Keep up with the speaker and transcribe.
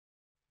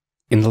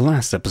In the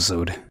last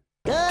episode.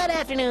 Good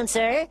afternoon,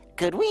 sir.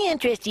 Could we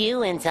interest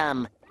you in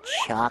some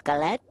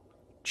chocolate?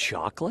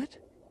 Chocolate?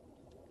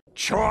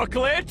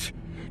 Chocolate?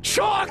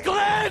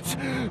 Chocolate!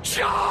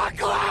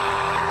 Chocolate!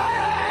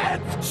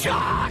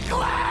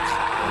 Chocolate!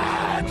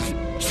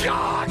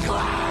 Chocolate!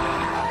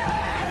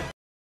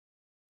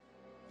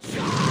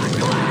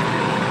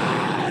 Chocolate!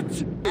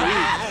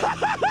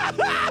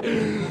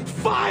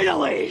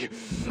 Finally!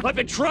 I've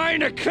been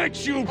trying to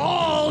catch you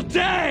all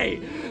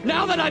day!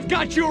 Now that I've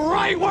got you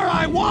right where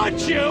I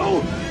want you,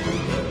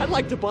 I'd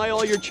like to buy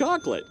all your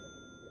chocolate.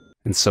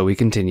 And so we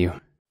continue.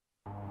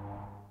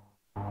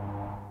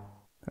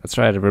 That's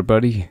right,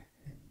 everybody.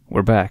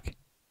 We're back.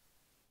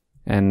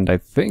 And I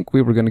think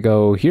we were gonna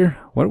go here.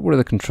 What were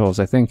the controls?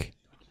 I think...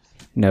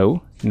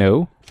 No.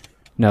 No.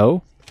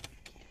 No.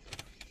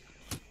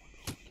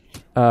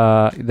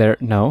 There.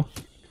 No.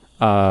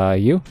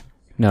 You?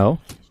 No.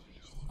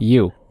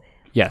 You.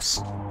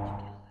 Yes.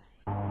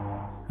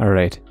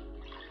 Alright.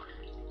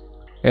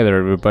 Hey there,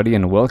 everybody,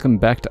 and welcome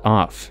back to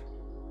Off.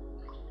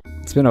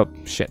 It's been a...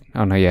 shit.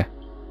 Oh, no, yeah.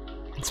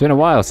 It's been a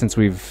while since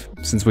we've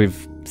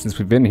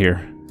been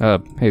here.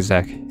 Hey,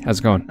 Zach. How's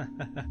it going?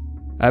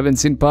 I haven't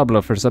seen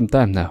Pablo for some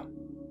time now.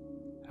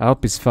 I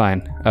hope he's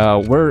fine.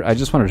 I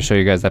just wanted to show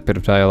you guys that bit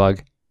of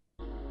dialogue.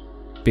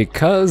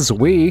 Because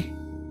we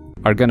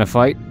are gonna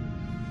fight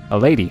a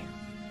lady.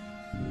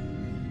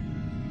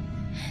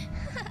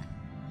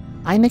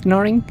 I'm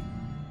ignoring.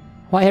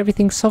 Why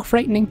everything's so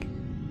frightening?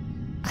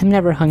 I'm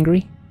never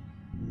hungry.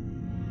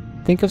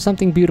 Think of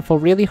something beautiful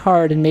really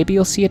hard and maybe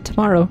you'll see it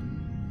tomorrow.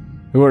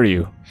 Who are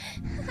you?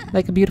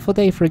 Like a beautiful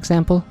day, for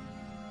example.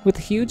 With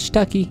a huge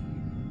ducky.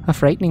 A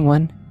frightening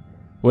one.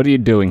 What are you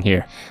doing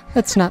here?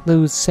 Let's not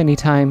lose any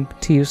time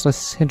to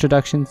useless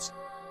introductions.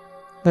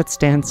 Let's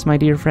dance, my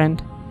dear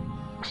friend.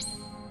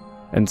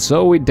 And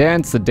so we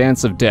dance the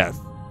dance of death.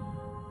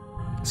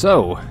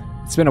 So,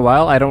 it's been a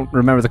while. I don't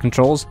remember the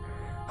controls.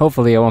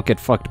 Hopefully I won't get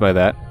fucked by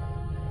that.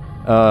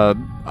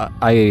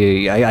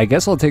 I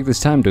guess I'll take this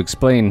time to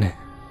explain.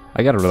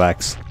 I gotta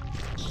relax.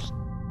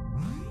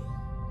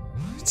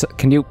 So,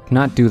 can you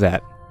not do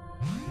that?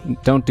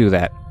 Don't do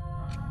that.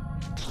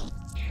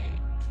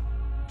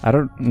 I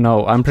don't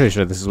know. I'm pretty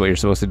sure this is what you're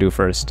supposed to do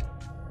first.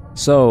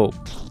 So,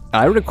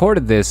 I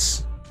recorded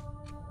this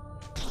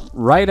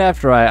right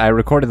after I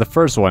recorded the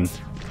first one.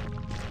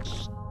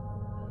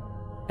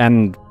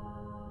 And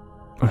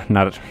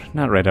not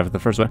right after the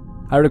first one.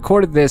 I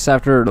recorded this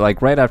after,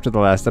 like, right after the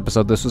last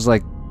episode. This was,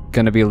 like,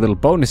 gonna be a little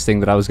bonus thing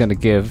that I was gonna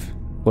give.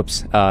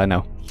 Whoops.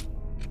 No.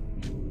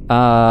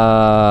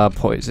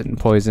 Poison.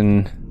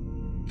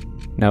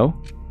 No.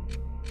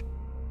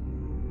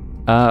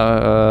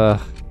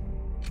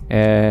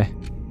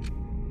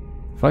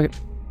 Fuck it.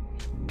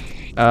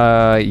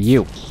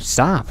 You.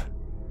 Stop.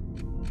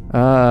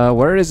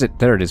 Where is it?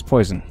 There it is,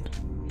 poison.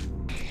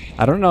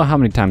 I don't know how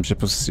many times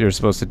you're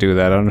supposed to do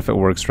that. I don't know if it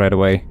works right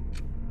away.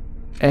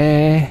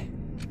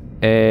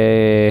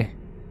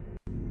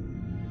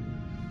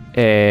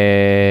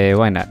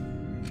 Why not?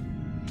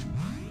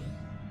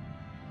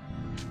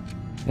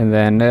 And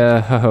then,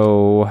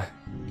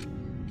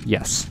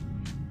 yes.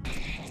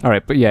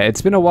 Alright, but yeah,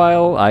 it's been a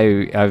while.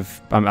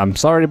 I'm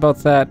sorry about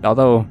that,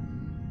 although,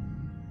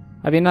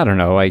 I mean, I don't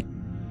know,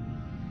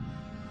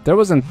 there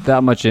wasn't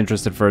that much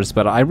interest at first,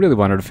 but I really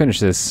wanted to finish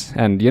this,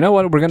 and you know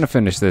what, we're gonna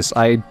finish this.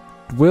 I'm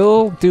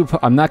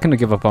not gonna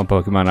give up on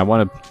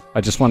Pokemon.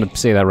 I just want to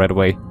say that right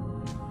away.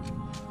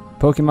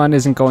 Pokemon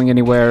isn't going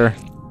anywhere.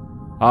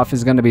 Off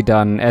is gonna be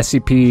done.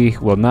 SCP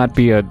will not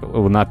be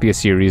a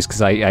series,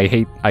 because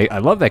I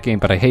love that game,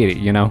 but I hate it,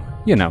 you know?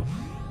 You know.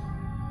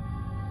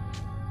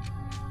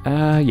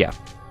 Yeah.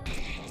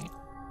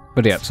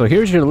 But yeah, so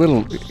here's your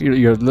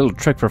little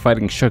trick for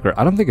fighting Sugar.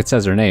 I don't think it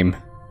says her name.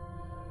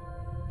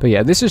 But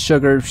yeah, this is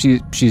Sugar.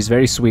 She's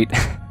very sweet.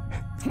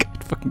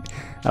 God, fucking,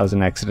 that was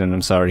an accident,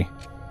 I'm sorry.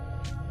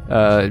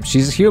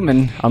 She's a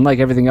human, unlike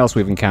everything else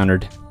we've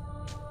encountered.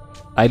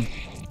 I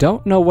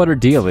don't know what her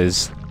deal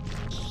is.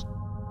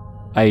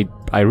 I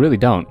really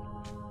don't.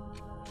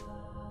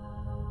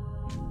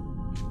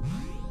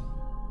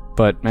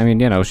 But, I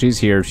mean, you know, she's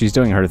here, she's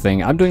doing her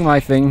thing. I'm doing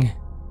my thing.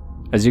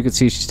 As you can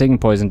see, she's taking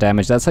poison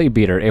damage. That's how you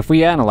beat her. If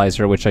we analyze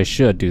her, which I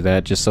should do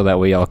that, just so that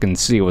way y'all can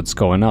see what's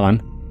going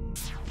on.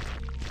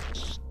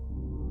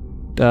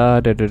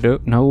 No.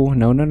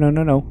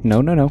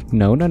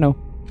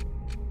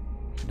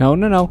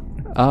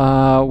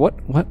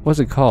 What was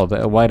it called?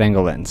 A wide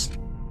angle lens.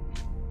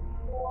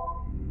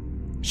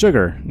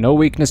 Sugar. No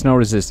weakness, no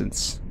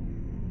resistance.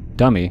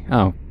 Dummy.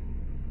 Oh.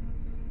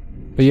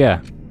 But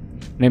yeah.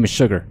 Name is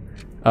Sugar.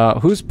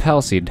 Who's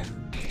Palseed?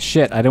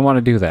 Shit, I didn't want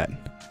to do that.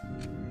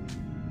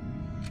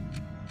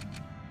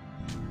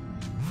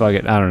 Fuck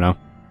it, I don't know.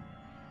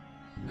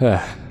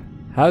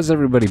 How's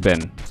everybody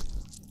been?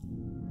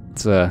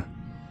 It's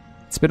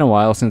been a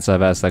while since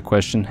I've asked that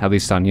question, at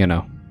least on, you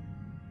know,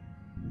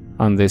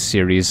 on this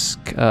series.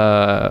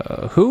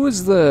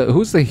 Who's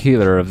the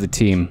healer of the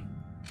team?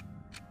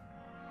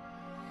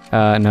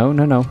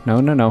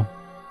 No.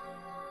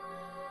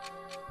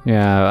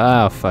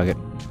 Yeah, fuck it.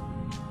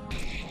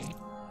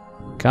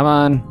 Come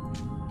on.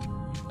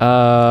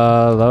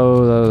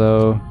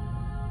 Low.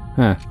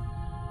 Huh.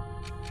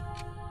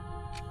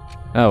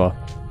 Oh well.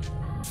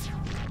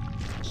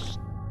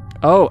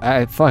 Oh,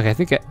 fuck, I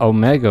think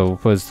Omega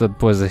was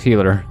the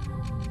healer.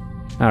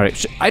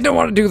 Alright, I don't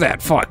want to do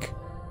that, fuck!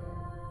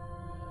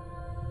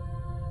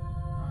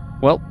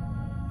 Well,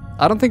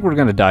 I don't think we're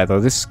gonna die though.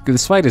 This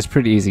fight is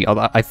pretty easy.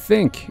 Although I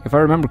think, if I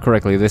remember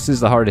correctly, this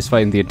is the hardest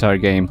fight in the entire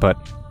game, but...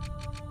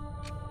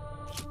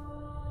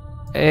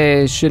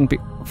 it shouldn't be...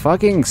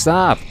 Fucking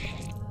stop!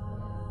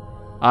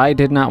 I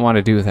did not want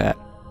to do that.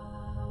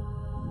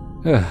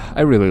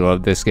 I really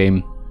love this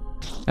game.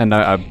 And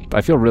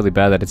I feel really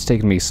bad that it's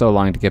taken me so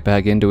long to get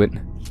back into it.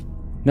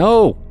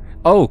 No!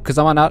 Oh, because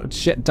I'm on out...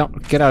 Shit,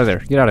 don't... Get out of there.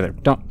 Get out of there.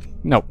 Don't...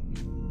 No.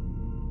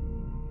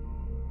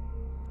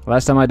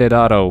 Last time I did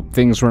auto,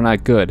 things were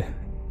not good.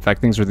 In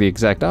fact, things were the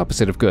exact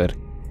opposite of good.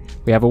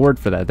 We have a word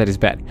for that. That is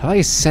bad. Have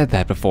I said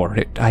that before?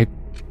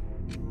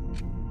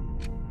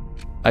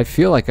 I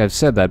feel like I've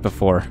said that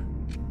before.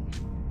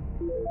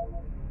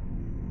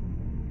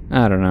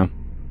 I don't know.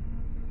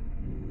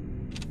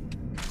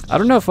 I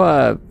don't know if,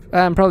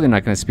 I'm probably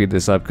not going to speed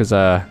this up, because,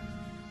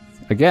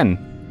 again,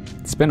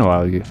 it's been a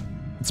while.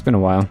 It's been a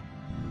while.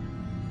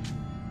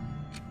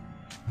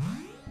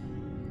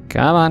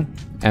 Come on.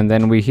 And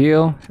then we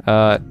heal.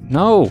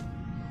 No!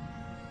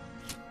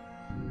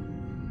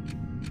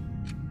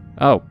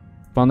 Oh.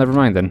 Well, never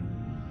mind then.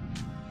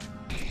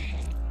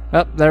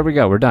 Oh, there we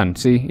go. We're done.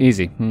 See?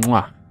 Easy.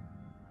 Mwah.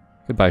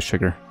 Goodbye,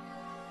 sugar.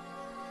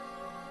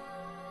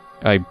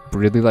 I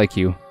really like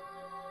you.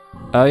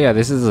 Oh yeah,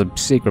 this is a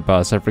secret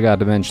boss. I forgot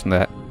to mention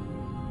that.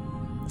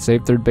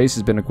 Save third base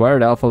has been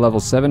acquired. Alpha level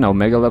 7.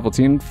 Omega level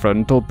 10.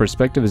 Frontal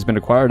perspective has been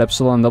acquired.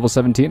 Epsilon level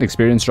 17.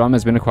 Experience drama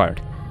has been acquired.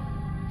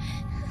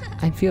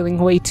 I'm feeling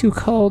way too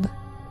cold.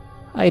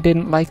 I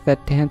didn't like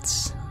that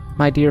dance,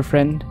 my dear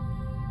friend.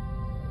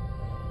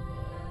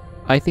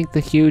 I think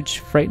the huge,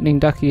 frightening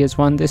ducky has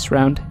won this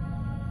round.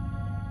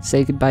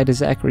 Say goodbye to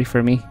Zachary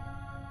for me.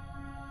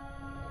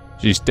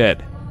 She's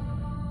dead.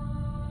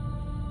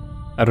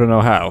 I don't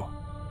know how.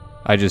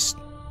 I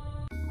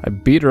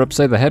beat her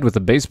upside the head with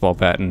a baseball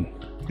bat and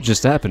it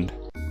just happened.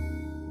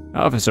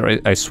 Officer,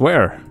 I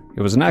swear,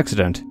 it was an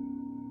accident.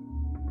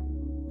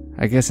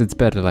 I guess it's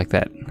better like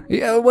that.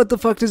 Yeah, what the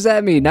fuck does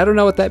that mean? I don't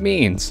know what that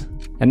means.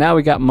 And now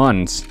we got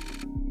Muns.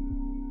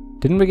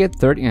 Didn't we get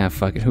 30? Yeah,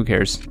 fuck it, who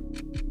cares?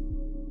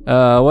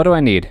 What do I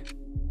need?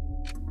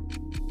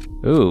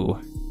 Ooh.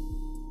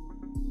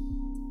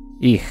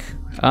 Eek.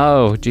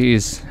 Oh,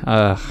 jeez.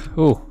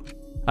 Ooh.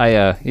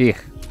 Eek.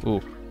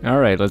 Ooh.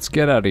 Alright, let's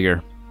get out of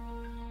here.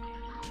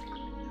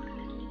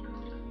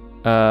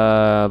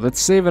 Let's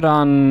save it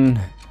on...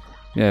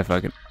 Yeah,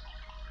 fuck it.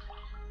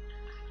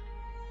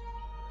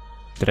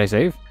 Did I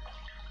save?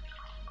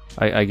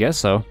 I guess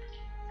so.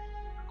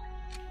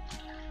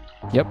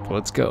 Yep,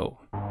 let's go.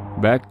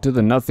 Back to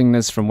the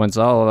nothingness from whence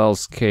all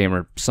else came,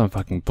 or some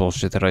fucking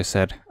bullshit that I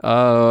said.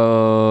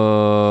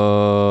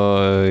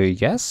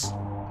 Yes?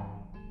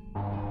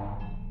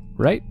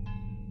 Right?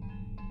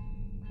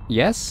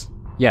 Yes?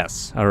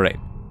 Yes, alright.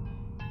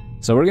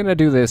 So we're gonna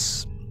do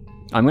this.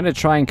 I'm gonna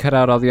try and cut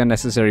out all the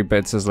unnecessary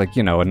bits as, like,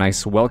 you know, a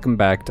nice welcome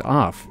back to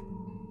off.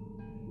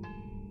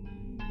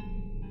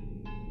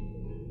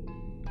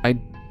 I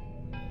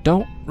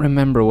don't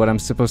remember what I'm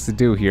supposed to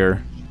do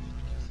here.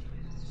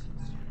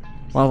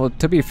 Well,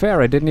 to be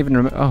fair, I didn't even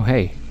remember. Oh,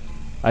 hey.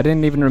 I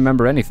didn't even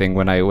remember anything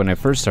when I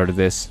first started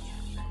this.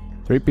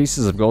 3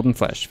 pieces of golden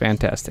flesh.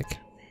 Fantastic.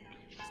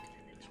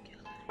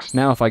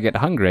 Now, if I get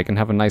hungry, I can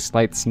have a nice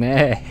light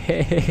snack.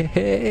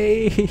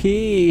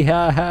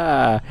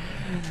 Ha.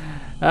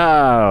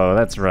 Oh,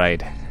 that's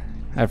right.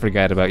 I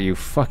forgot about you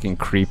fucking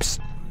creeps.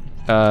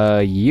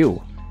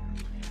 You.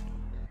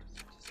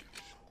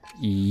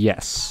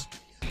 Yes.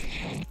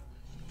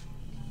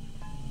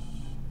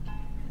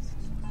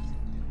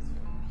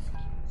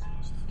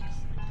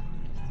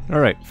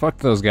 Alright, fuck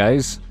those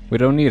guys. We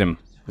don't need them.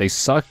 They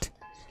sucked.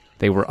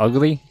 They were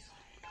ugly.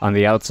 On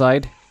the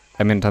outside.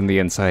 I meant on the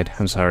inside.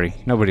 I'm sorry.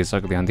 Nobody's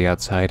ugly on the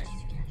outside.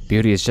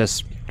 Beauty is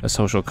just a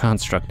social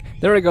construct.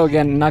 There we go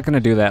again. Not gonna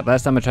do that.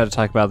 Last time I tried to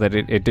talk about that,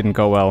 it didn't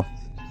go well.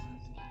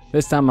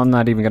 This time I'm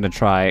not even gonna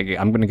try.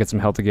 I'm gonna get some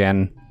health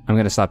again. I'm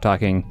gonna stop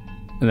talking.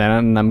 And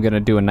then I'm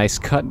gonna do a nice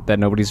cut that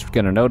nobody's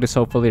gonna notice,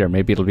 hopefully, or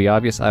maybe it'll be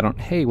obvious. I don't...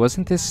 Hey,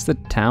 wasn't this the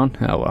town?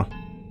 Oh, well.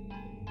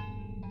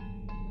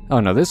 Oh,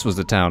 no, this was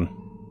the town.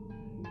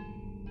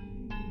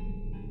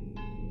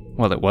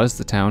 Well, it was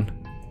the town.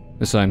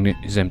 The sign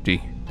is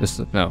empty.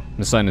 No,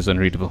 the sign is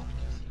unreadable.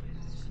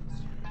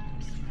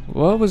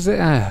 What was it?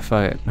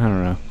 Fuck it. I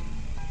don't know.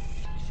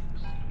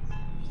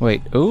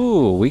 Wait,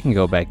 ooh, we can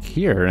go back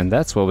here, and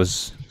that's what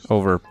was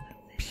over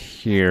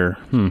here.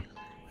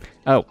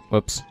 Oh,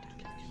 whoops.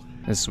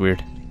 This is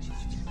weird.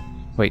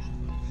 Wait.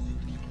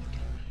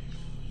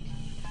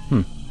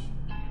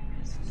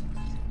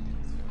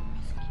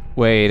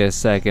 Wait a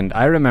second.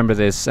 I remember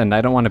this, and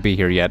I don't want to be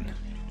here yet.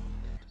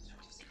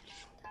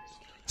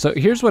 So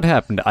here's what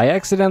happened. I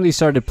accidentally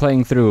started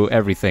playing through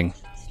everything.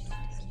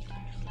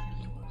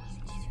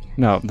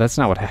 No, that's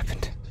not what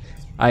happened.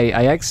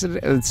 I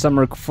exited,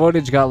 some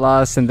footage got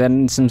lost, and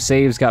then some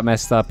saves got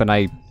messed up, and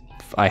I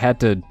had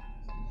to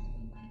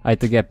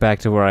get back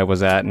to where I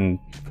was at, and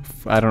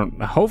I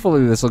don't,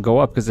 hopefully this will go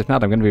up, because if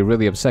not, I'm gonna be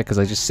really upset, because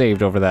I just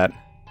saved over that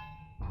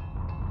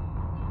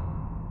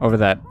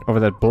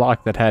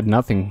block that had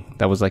nothing,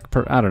 that was like,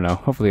 I don't know,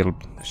 hopefully it'll,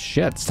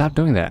 shit, stop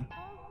doing that.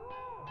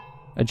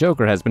 A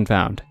Joker has been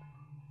found.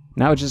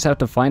 Now I just have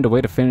to find a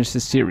way to finish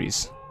this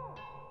series.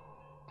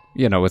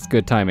 You know, with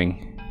good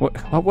timing.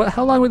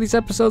 How long were these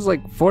episodes?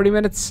 Like 40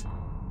 minutes?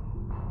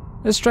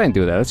 Let's try and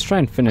do that. Let's try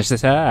and finish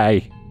this.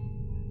 Let's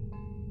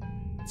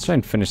try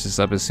and finish this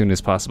up as soon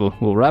as possible.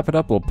 We'll wrap it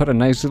up, we'll put a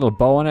nice little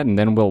bow on it, and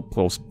then we'll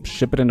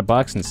ship it in a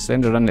box and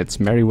send it on its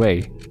merry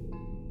way.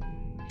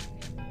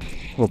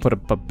 We'll put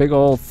a big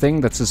old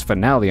thing that says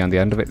finale on the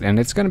end of it, and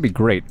it's gonna be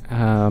great.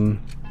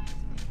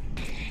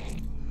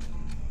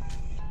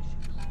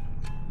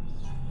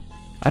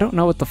 I don't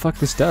know what the fuck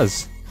this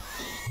does.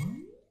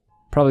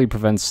 Probably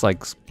prevents,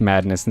 like,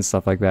 madness and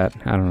stuff like that.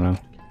 I don't know.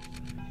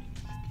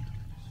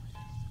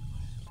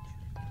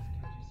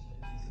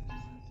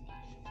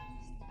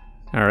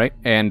 Alright,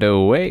 and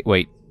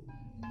wait.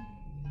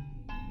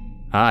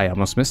 I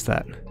almost missed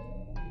that.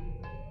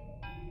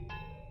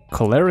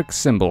 Choleric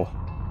symbol.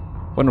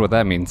 Wonder what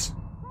that means.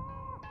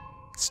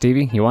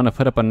 Stevie, you want to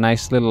put up a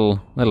nice little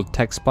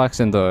text box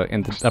in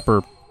the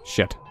upper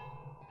shit.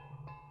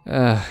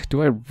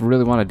 Do I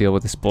really want to deal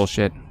with this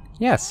bullshit?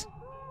 Yes.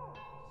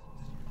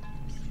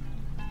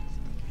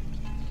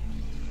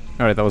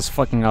 Alright, that was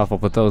fucking awful,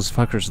 but those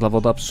fuckers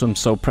leveled up, so I'm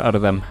so proud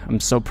of them.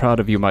 I'm so proud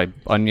of you, my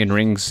onion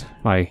rings,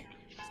 my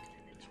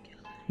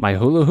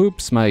hula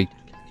hoops, my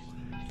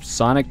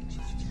sonic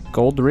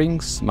gold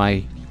rings,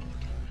 my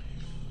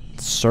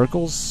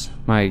circles,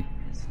 my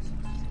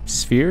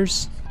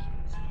spheres,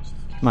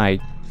 my...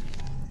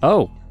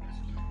 Oh!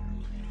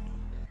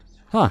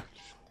 Huh.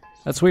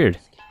 That's weird.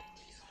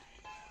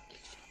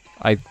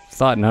 I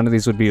thought none of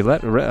these would be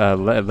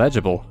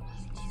legible.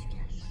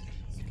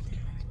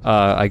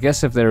 I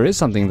guess if there is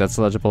something that's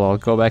legible, I'll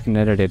go back and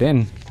edit it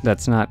in.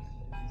 That's not...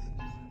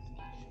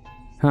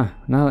 Huh,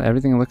 no,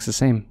 everything looks the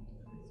same.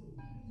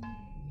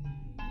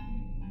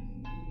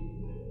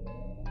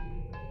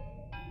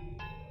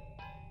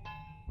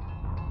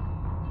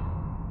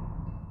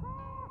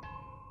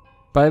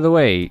 By the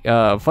way,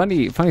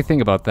 funny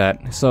thing about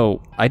that, so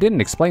I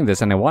didn't explain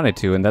this and I wanted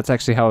to, and that's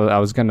actually how I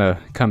was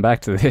gonna come back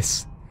to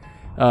this.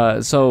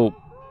 So,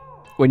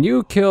 when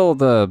you kill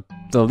the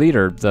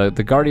leader,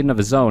 the guardian of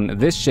a zone,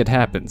 this shit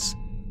happens.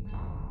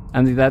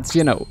 And that's,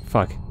 you know,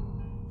 fuck.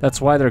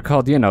 That's why they're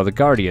called, you know, the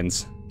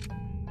guardians.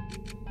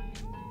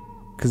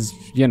 Cause,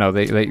 you know,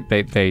 they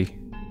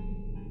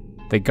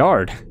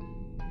guard.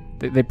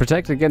 They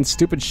protect against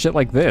stupid shit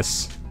like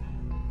this.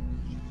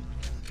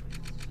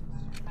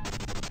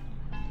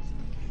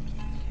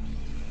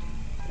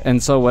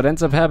 And so what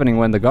ends up happening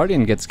when the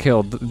Guardian gets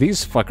killed,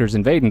 these fuckers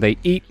invade and they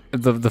eat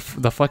the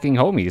fucking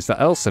homies, the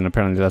Elson,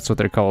 apparently that's what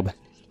they're called.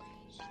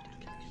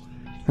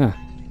 Huh.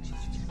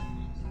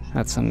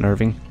 That's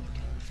unnerving.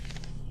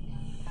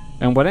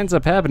 And what ends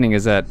up happening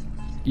is that,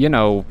 you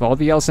know, all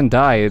the Elson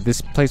die,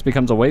 this place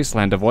becomes a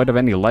wasteland devoid of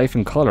any life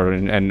and color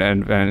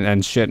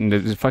and shit, and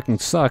it fucking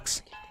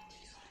sucks.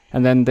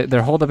 And then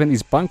they're holed up in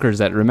these bunkers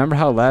that, remember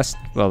how last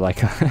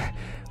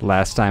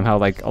time, how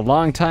like a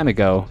long time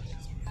ago,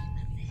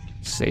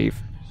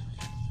 save.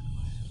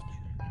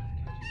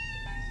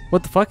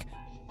 What the fuck?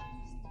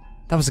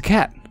 That was a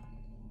cat.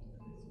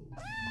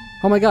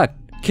 Oh my god.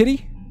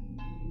 Kitty?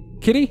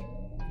 Kitty?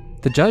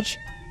 The judge?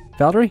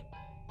 Valerie?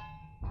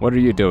 What are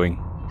you doing?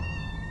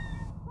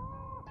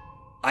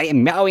 I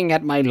am meowing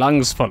at my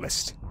lungs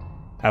fullest.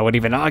 I would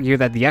even argue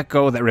that the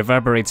echo that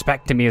reverberates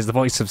back to me is the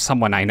voice of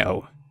someone I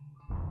know.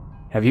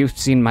 Have you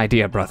seen my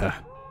dear brother?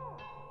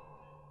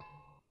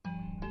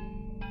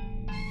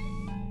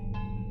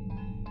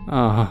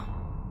 Oh.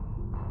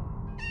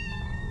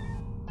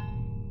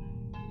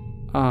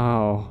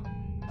 Oh.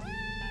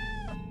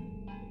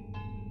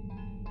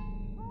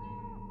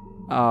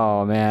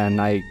 Oh man,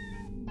 I'm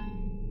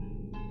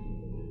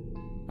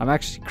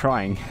actually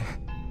crying.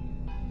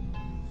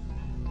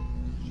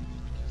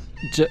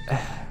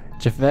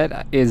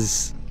 Javed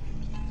is...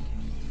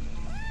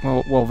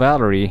 Well,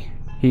 Valerie,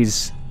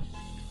 he's...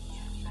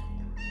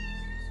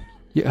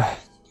 Yeah.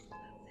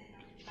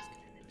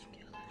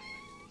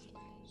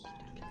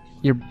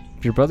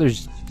 Your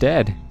brother's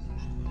dead.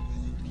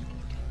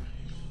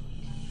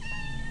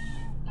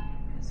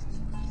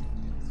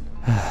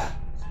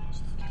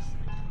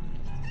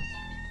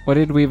 What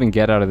did we even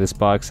get out of this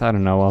box? I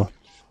don't know.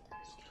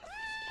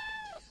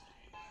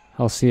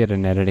 I'll see it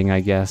in editing, I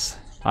guess.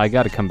 I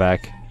gotta come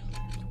back.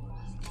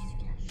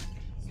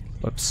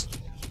 Whoops.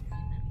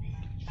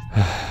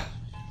 I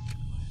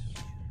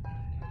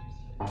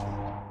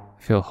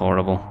feel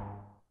horrible.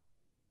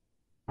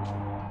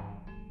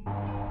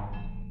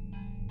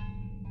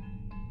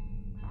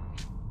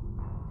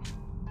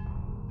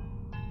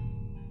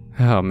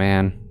 Oh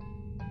man.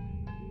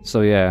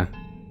 So yeah.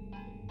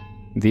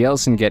 The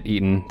Elson get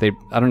eaten.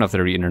 I don't know if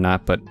they're eaten or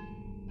not, but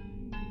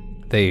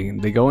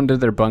They go into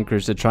their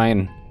bunkers to try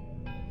and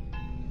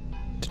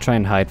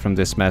hide from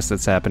this mess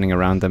that's happening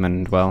around them,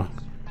 and well,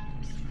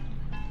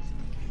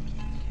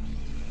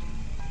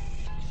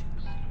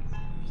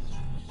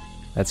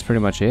 that's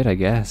pretty much it, I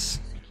guess.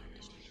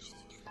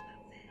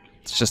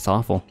 It's just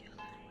awful.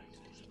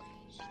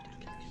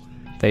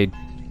 There's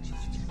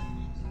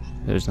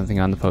nothing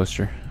on the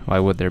poster. Why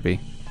would there be?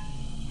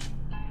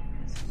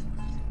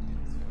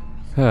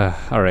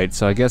 Alright,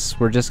 so I guess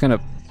we're just gonna...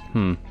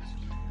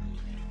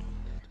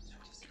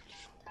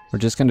 We're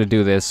just gonna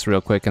do this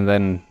real quick, and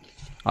then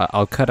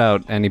I'll cut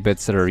out any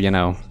bits that are, you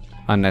know,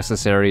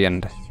 unnecessary,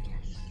 and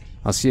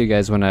I'll see you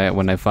guys when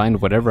I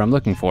find whatever I'm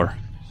looking for.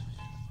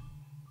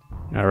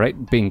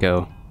 Alright,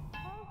 bingo.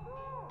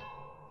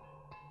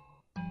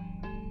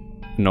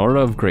 An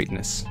aura of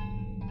greatness.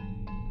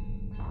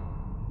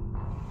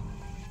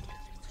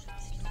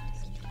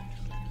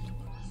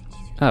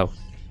 Oh.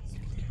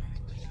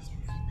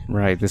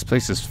 Right, this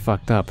place is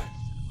fucked up.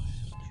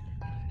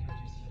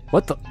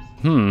 What the?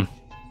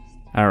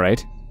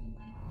 Alright.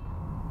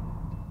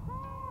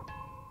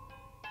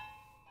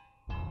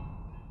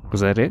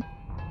 Was that it?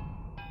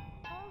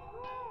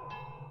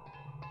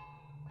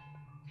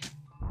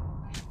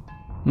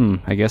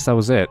 I guess that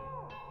was it.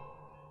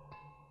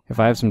 If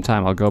I have some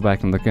time, I'll go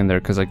back and look in there,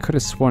 because I could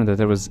have sworn that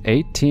there was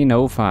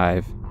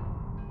 1805.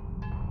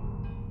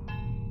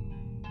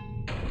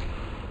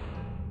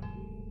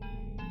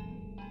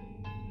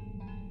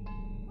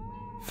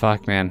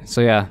 Fuck, man.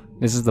 So yeah,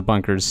 this is the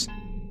bunkers,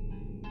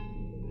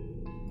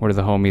 where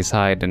the homies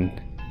hide and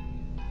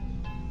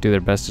do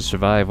their best to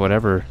survive,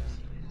 whatever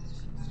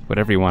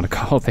you want to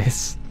call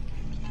this.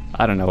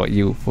 I don't know what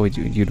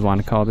you'd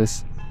want to call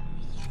this.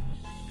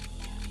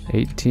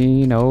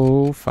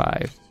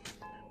 1805.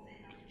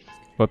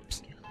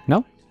 Whoops.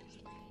 No?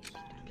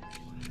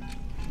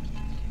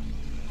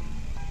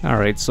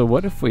 Alright, so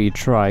what if we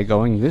try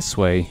going this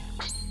way?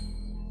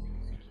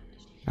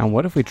 And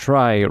what if we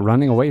try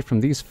running away from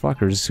these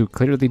fuckers who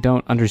clearly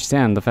don't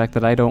understand the fact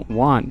that I don't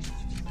want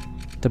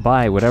to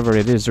buy whatever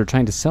it is they're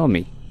trying to sell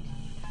me?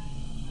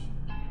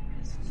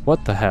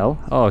 What the hell?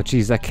 Oh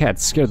jeez, that cat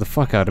scared the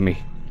fuck out of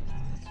me.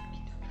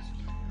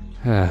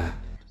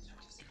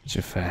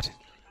 Jafet.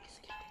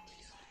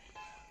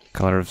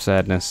 Color of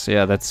sadness.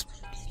 Yeah, that's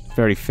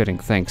very fitting,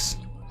 thanks.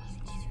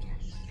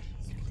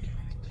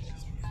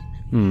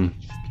 Alright,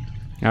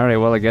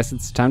 well I guess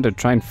it's time to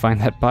try and find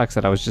that box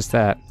that I was just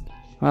at.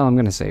 Well, I'm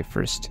gonna save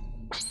first.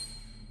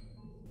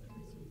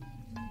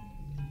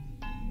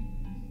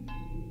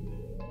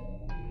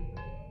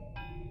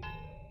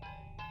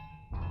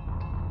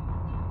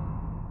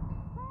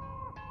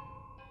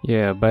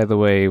 Yeah, by the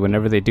way,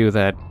 whenever they do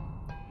that,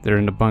 they're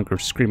in a bunker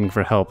screaming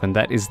for help, and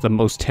that is the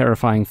most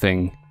terrifying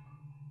thing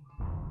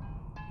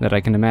that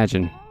I can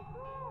imagine.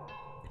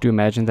 Could you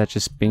imagine that,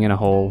 just being in a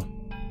hole,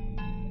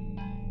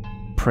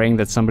 praying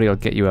that somebody will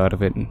get you out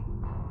of it, and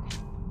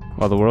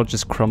while the world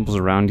just crumbles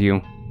around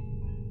you?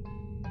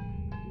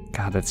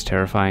 God, that's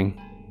terrifying.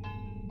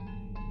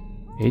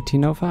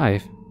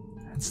 1805.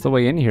 That's the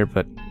way in here,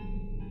 but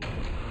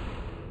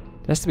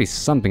there has to be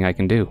something I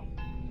can do.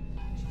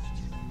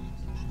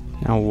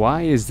 Now,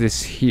 why is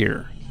this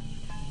here?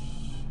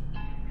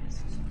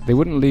 They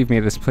wouldn't leave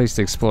me this place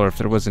to explore if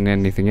there wasn't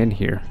anything in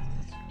here.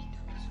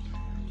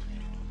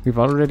 We've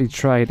already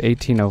tried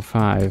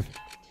 1805,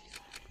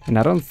 and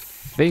I don't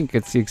think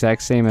it's the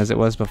exact same as it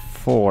was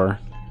before.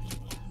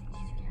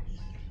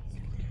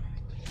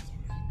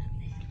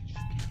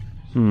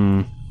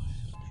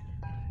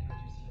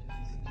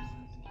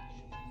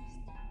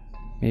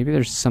 Maybe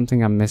there's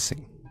something I'm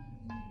missing.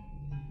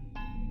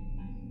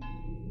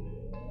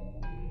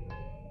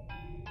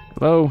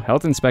 Hello,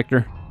 health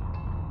inspector.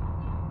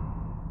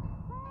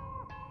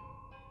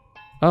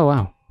 Oh,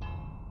 wow.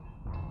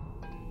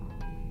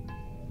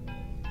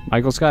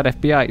 Michael Scott,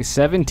 FBI,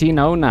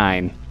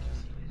 1709.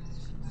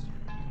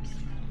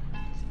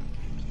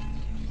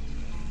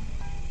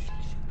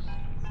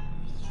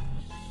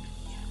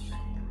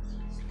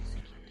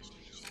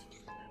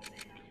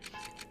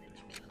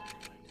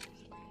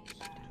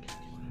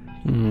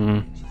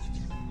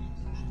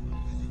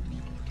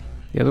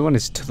 The other one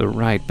is to the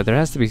right, but there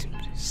has to be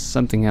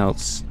something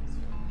else.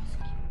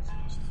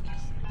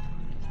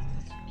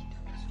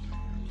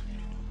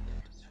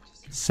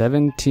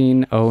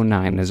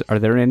 $1709. Are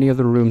there any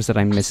other rooms that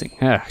I'm missing?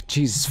 Ah,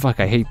 Jesus fuck,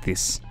 I hate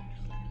this.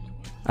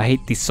 I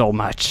hate this so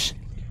much.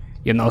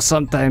 You know,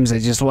 sometimes I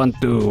just want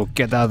to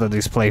get out of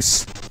this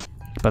place,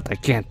 but I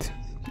can't,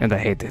 and I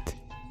hate it.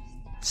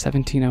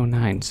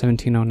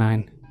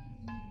 1709.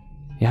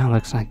 Yeah,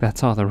 looks like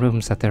that's all the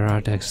rooms that there are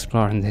to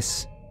explore in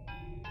this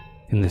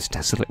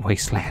desolate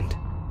wasteland.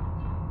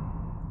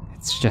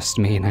 It's just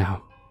me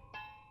now.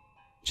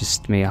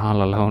 Just me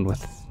all alone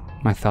with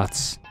my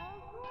thoughts.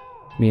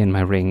 Me and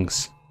my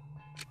rings.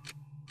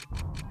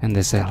 And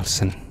this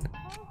Elson.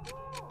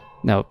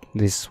 No,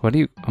 this, oh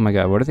my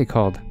god, what are they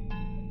called?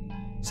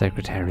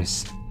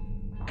 Secretaries.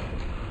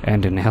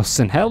 And an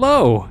Elson.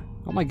 Hello!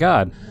 Oh my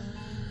god.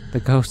 The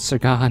ghosts are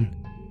gone.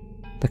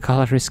 The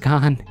color is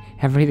gone.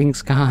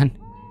 Everything's gone.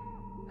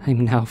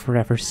 I'm now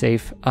forever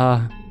safe.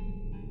 I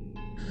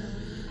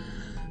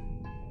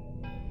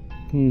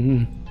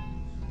don't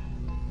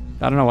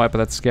know why, but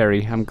that's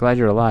scary. I'm glad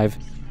you're alive.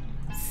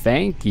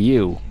 Thank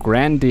you.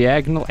 Grand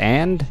Diagonal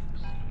and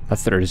a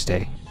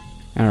Thursday.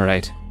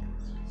 Alright.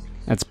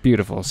 That's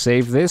beautiful.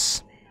 Save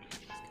this.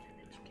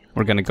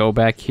 We're gonna go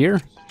back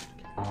here.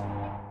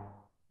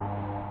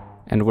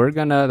 And we're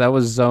gonna... That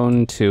was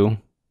Zone 2.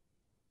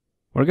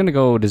 We're gonna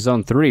go to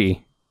Zone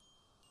 3.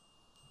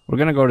 We're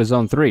gonna go to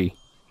Zone 3.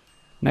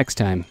 Next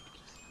time.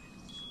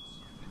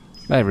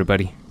 Bye,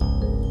 everybody.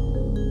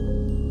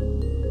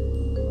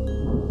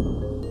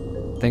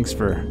 Thanks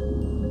for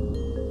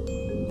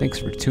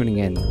tuning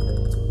in.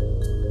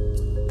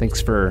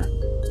 Thanks for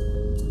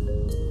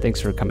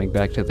coming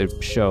back to the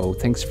show.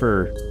 Thanks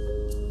for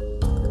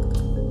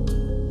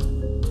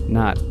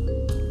not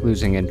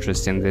losing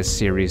interest in this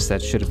series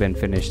that should have been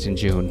finished in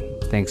June.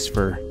 Thanks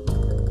for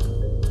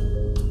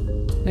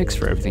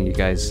everything, you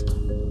guys.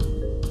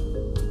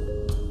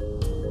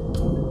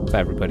 Bye,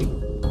 everybody.